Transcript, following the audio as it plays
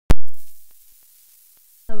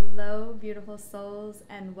Hello, beautiful souls,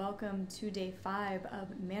 and welcome to day 5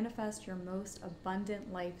 of Manifest Your Most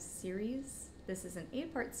Abundant Life series. This is an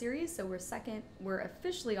 8-part series, so we're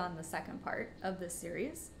officially on the second part of this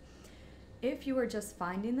series. If you are just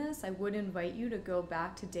finding this, I would invite you to go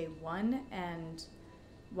back to day 1 and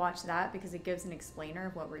watch that because it gives an explainer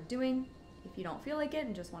of what we're doing. If you don't feel like it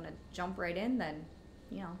and just want to jump right in, then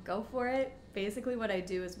go for it. Basically what I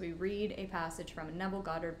do is we read a passage from a Neville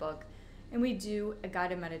Goddard book and we do a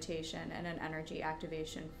guided meditation and an energy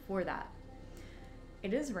activation for that.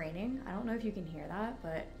 It is raining. I don't know if you can hear that,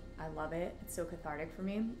 but I love it. It's so cathartic for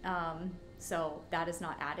me. So that is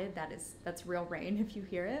not added. That's real rain if you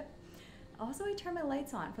hear it. Also, I turn my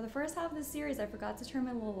lights on. For the first half of this series, I forgot to turn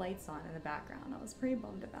my little lights on in the background. I was pretty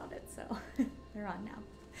bummed about it, so they're on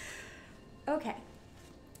now. Okay,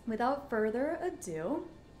 without further ado,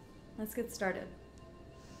 let's get started.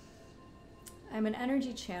 I'm an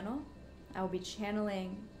energy channel. I will be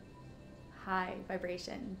channeling high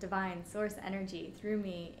vibration, divine source energy through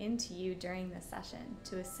me into you during this session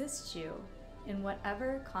to assist you in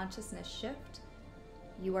whatever consciousness shift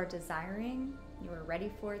you are desiring, you are ready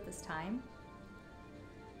for at this time.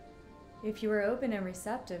 If you are open and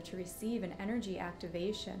receptive to receive an energy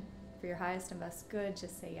activation for your highest and best good,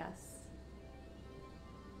 just say yes.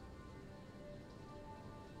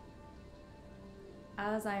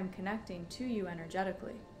 As I am connecting to you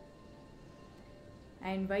energetically,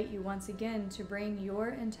 I invite you once again to bring your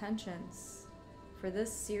intentions for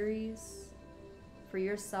this series, for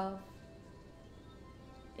yourself,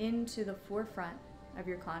 into the forefront of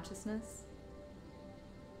your consciousness.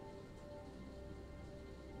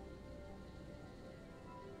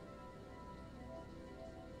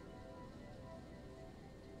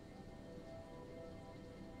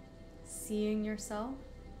 Seeing yourself,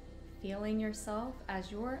 feeling yourself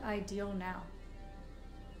as your ideal now.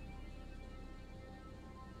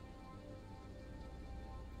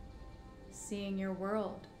 Seeing your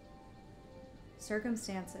world,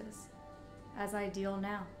 circumstances as ideal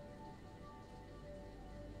now.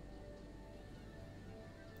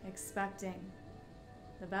 Expecting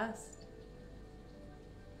the best.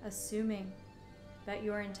 Assuming that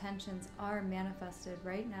your intentions are manifested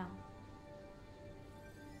right now.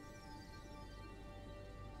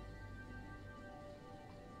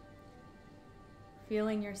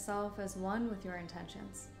 Feeling yourself as one with your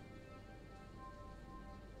intentions.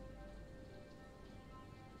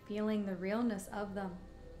 Feeling the realness of them.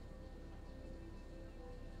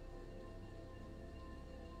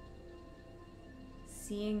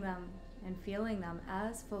 Seeing them and feeling them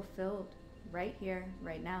as fulfilled right here,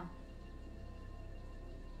 right now.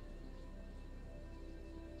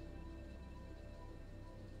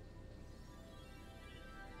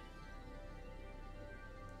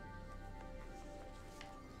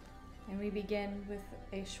 And we begin with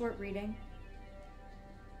a short reading.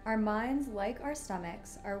 Our minds, like our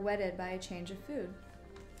stomachs, are whetted by a change of food.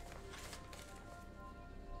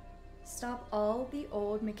 Stop all the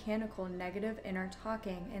old mechanical negative inner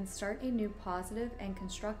talking and start a new positive and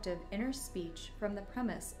constructive inner speech from the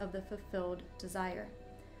premise of the fulfilled desire.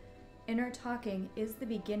 Inner talking is the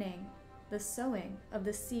beginning, the sowing of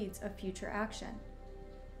the seeds of future action.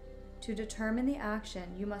 To determine the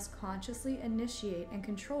action, you must consciously initiate and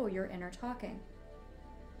control your inner talking.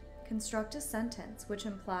 Construct a sentence which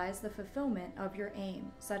implies the fulfillment of your aim,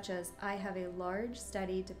 such as, I have a large,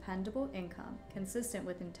 steady, dependable income consistent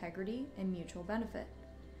with integrity and mutual benefit.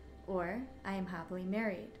 Or, I am happily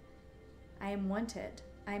married. I am wanted.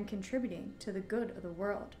 I am contributing to the good of the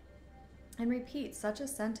world. And repeat such a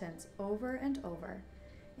sentence over and over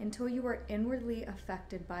until you are inwardly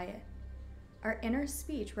affected by it. Our inner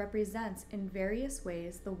speech represents in various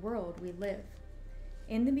ways the world we live.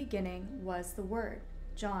 In the beginning was the Word.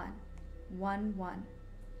 John 1:1.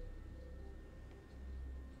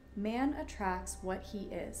 Man attracts what he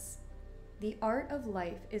is. The art of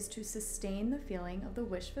life is to sustain the feeling of the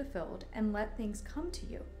wish fulfilled and let things come to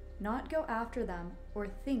you, not go after them or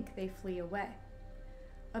think they flee away.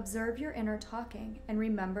 Observe your inner talking and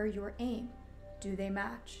remember your aim. Do they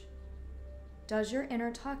match? Does your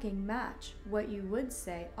inner talking match what you would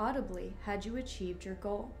say audibly had you achieved your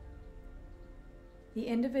goal? The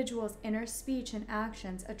individual's inner speech and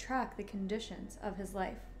actions attract the conditions of his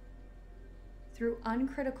life. Through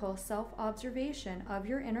uncritical self-observation of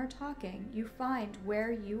your inner talking, you find where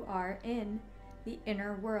you are in the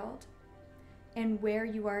inner world. And where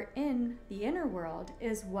you are in the inner world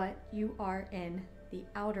is what you are in the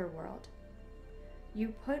outer world.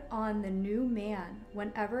 You put on the new man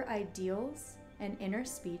whenever ideals and inner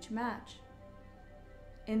speech match.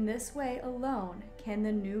 In this way alone can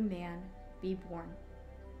the new man be born.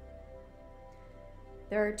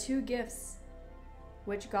 There are two gifts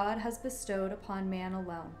which God has bestowed upon man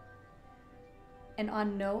alone, and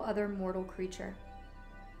on no other mortal creature.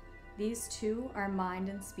 These two are mind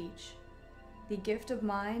and speech. The gift of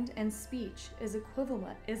mind and speech is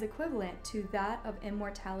equivalent to that of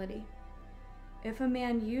immortality. If a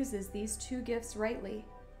man uses these two gifts rightly,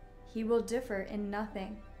 he will differ in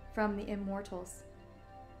nothing from the immortals.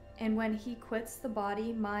 And when he quits the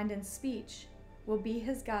body, mind, and speech will be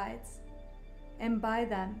his guides, and by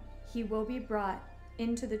them he will be brought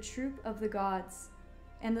into the troop of the gods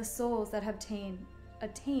and the souls that have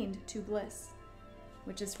attained to bliss,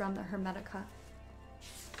 which is from the Hermetica.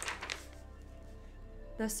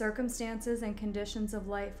 The circumstances and conditions of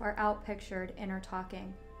life are outpictured inner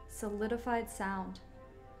talking, solidified sound.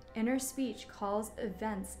 Inner speech calls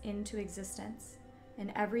events into existence,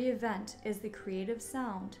 and every event is the creative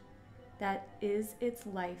sound that is its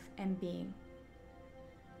life and being.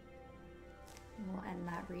 We'll end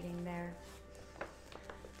that reading there.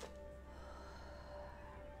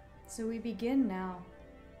 So we begin now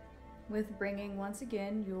with bringing once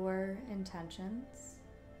again your intentions,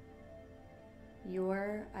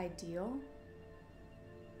 your ideal,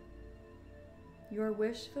 your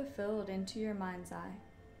wish fulfilled into your mind's eye.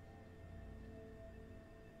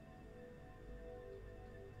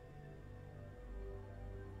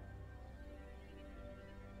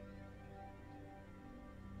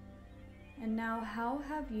 And now, how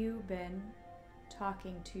have you been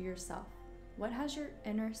talking to yourself? What has your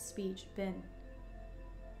inner speech been?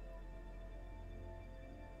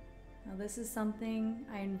 Now, this is something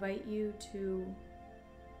I invite you to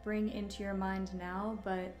bring into your mind now,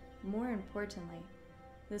 but more importantly,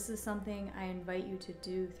 this is something I invite you to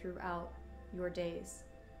do throughout your days.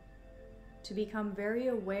 To become very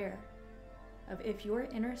aware of if your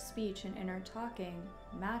inner speech and inner talking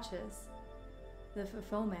matches the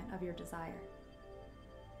fulfillment of your desire.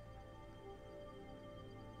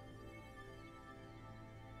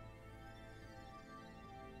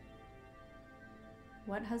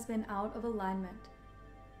 What has been out of alignment?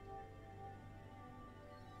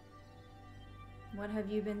 What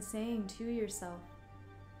have you been saying to yourself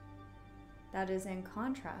that is in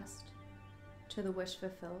contrast to the wish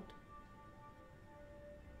fulfilled?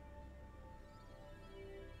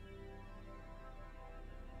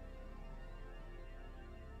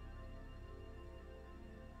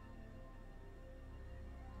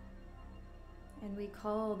 And we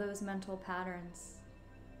call those mental patterns,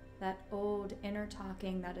 that old inner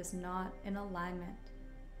talking that is not in alignment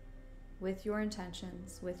with your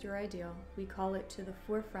intentions, with your ideal, we call it to the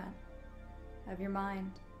forefront of your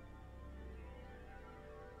mind.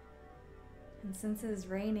 And since it is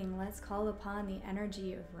raining, let's call upon the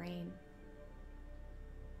energy of rain,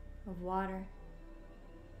 of water,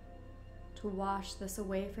 to wash this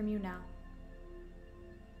away from you now.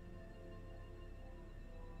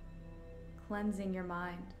 Cleansing your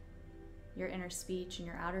mind, your inner speech and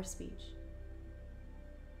your outer speech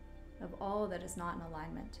of all that is not in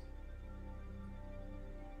alignment.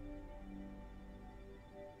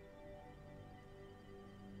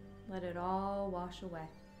 Let it all wash away.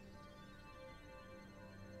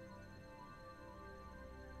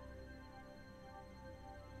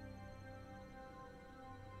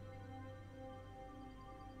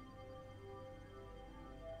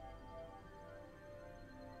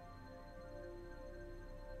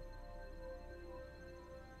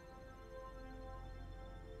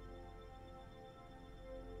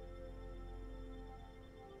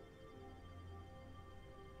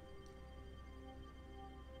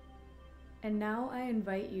 And now I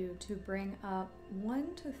invite you to bring up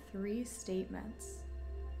 1 to 3 statements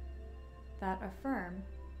that affirm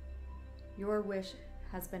your wish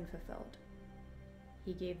has been fulfilled.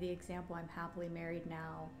 He gave the example, I'm happily married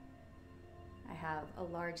now. I have a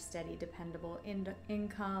large, steady, dependable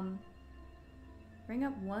income. Bring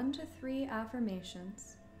up 1 to 3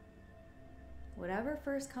 affirmations, whatever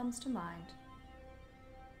first comes to mind,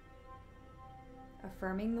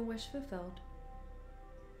 affirming the wish fulfilled.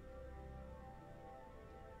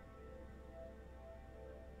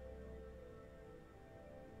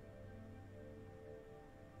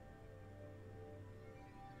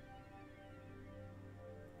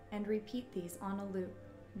 And repeat these on a loop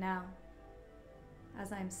now,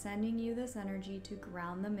 as I'm sending you this energy to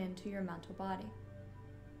ground them into your mental body,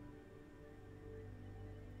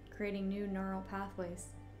 creating new neural pathways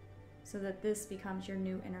so that this becomes your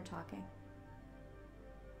new inner talking.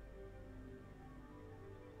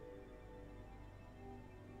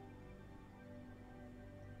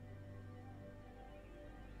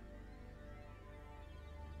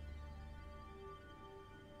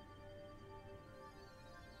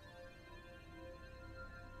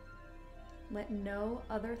 Let no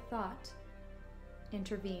other thought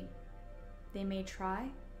intervene. They may try,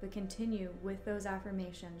 but continue with those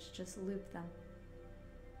affirmations. Just loop them.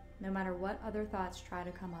 No matter what other thoughts try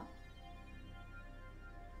to come up.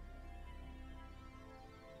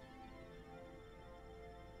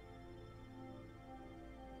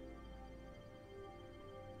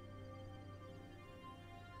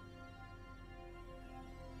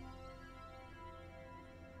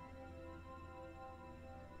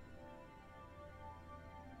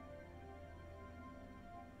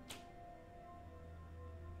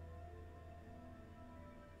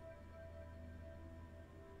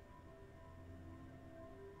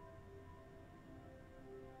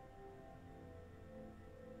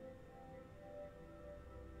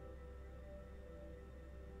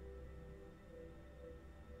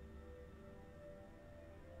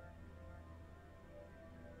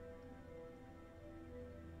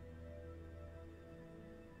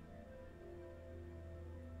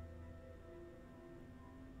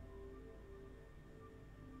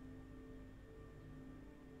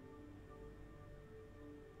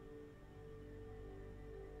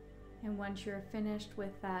 And once you're finished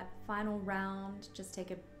with that final round, just take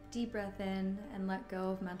a deep breath in and let go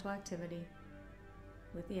of mental activity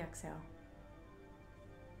with the exhale.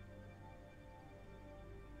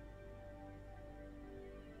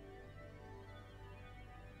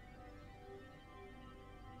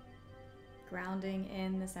 Grounding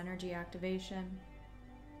in this energy activation,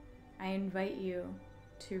 I invite you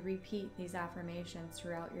to repeat these affirmations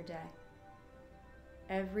throughout your day.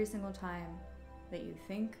 Every single time that you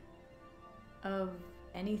think of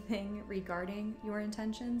anything regarding your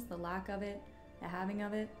intentions, the lack of it, the having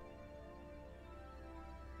of it.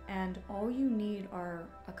 And all you need are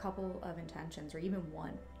a couple of intentions, or even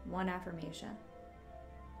one affirmation.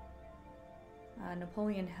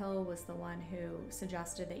 Napoleon Hill was the one who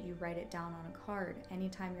suggested that you write it down on a card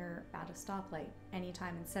anytime you're at a stoplight,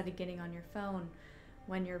 anytime instead of getting on your phone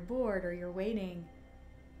when you're bored or you're waiting,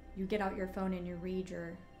 you get out your phone and you read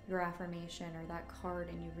your affirmation, or that card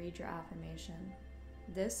and you read your affirmation.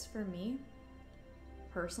 This, for me,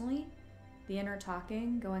 personally, the inner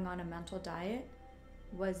talking, going on a mental diet,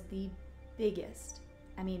 was the biggest,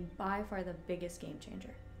 by far the biggest game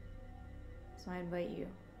changer. So I invite you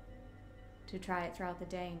to try it throughout the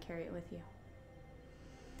day and carry it with you.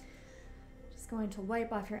 Just going to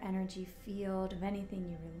wipe off your energy field of anything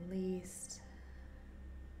you released.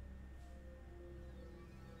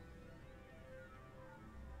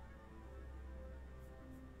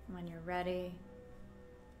 When you're ready,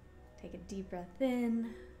 take a deep breath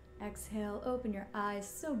in, exhale, open your eyes,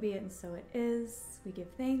 so be it and so it is. We give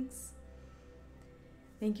thanks.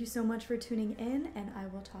 Thank you so much for tuning in, and I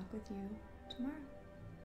will talk with you tomorrow.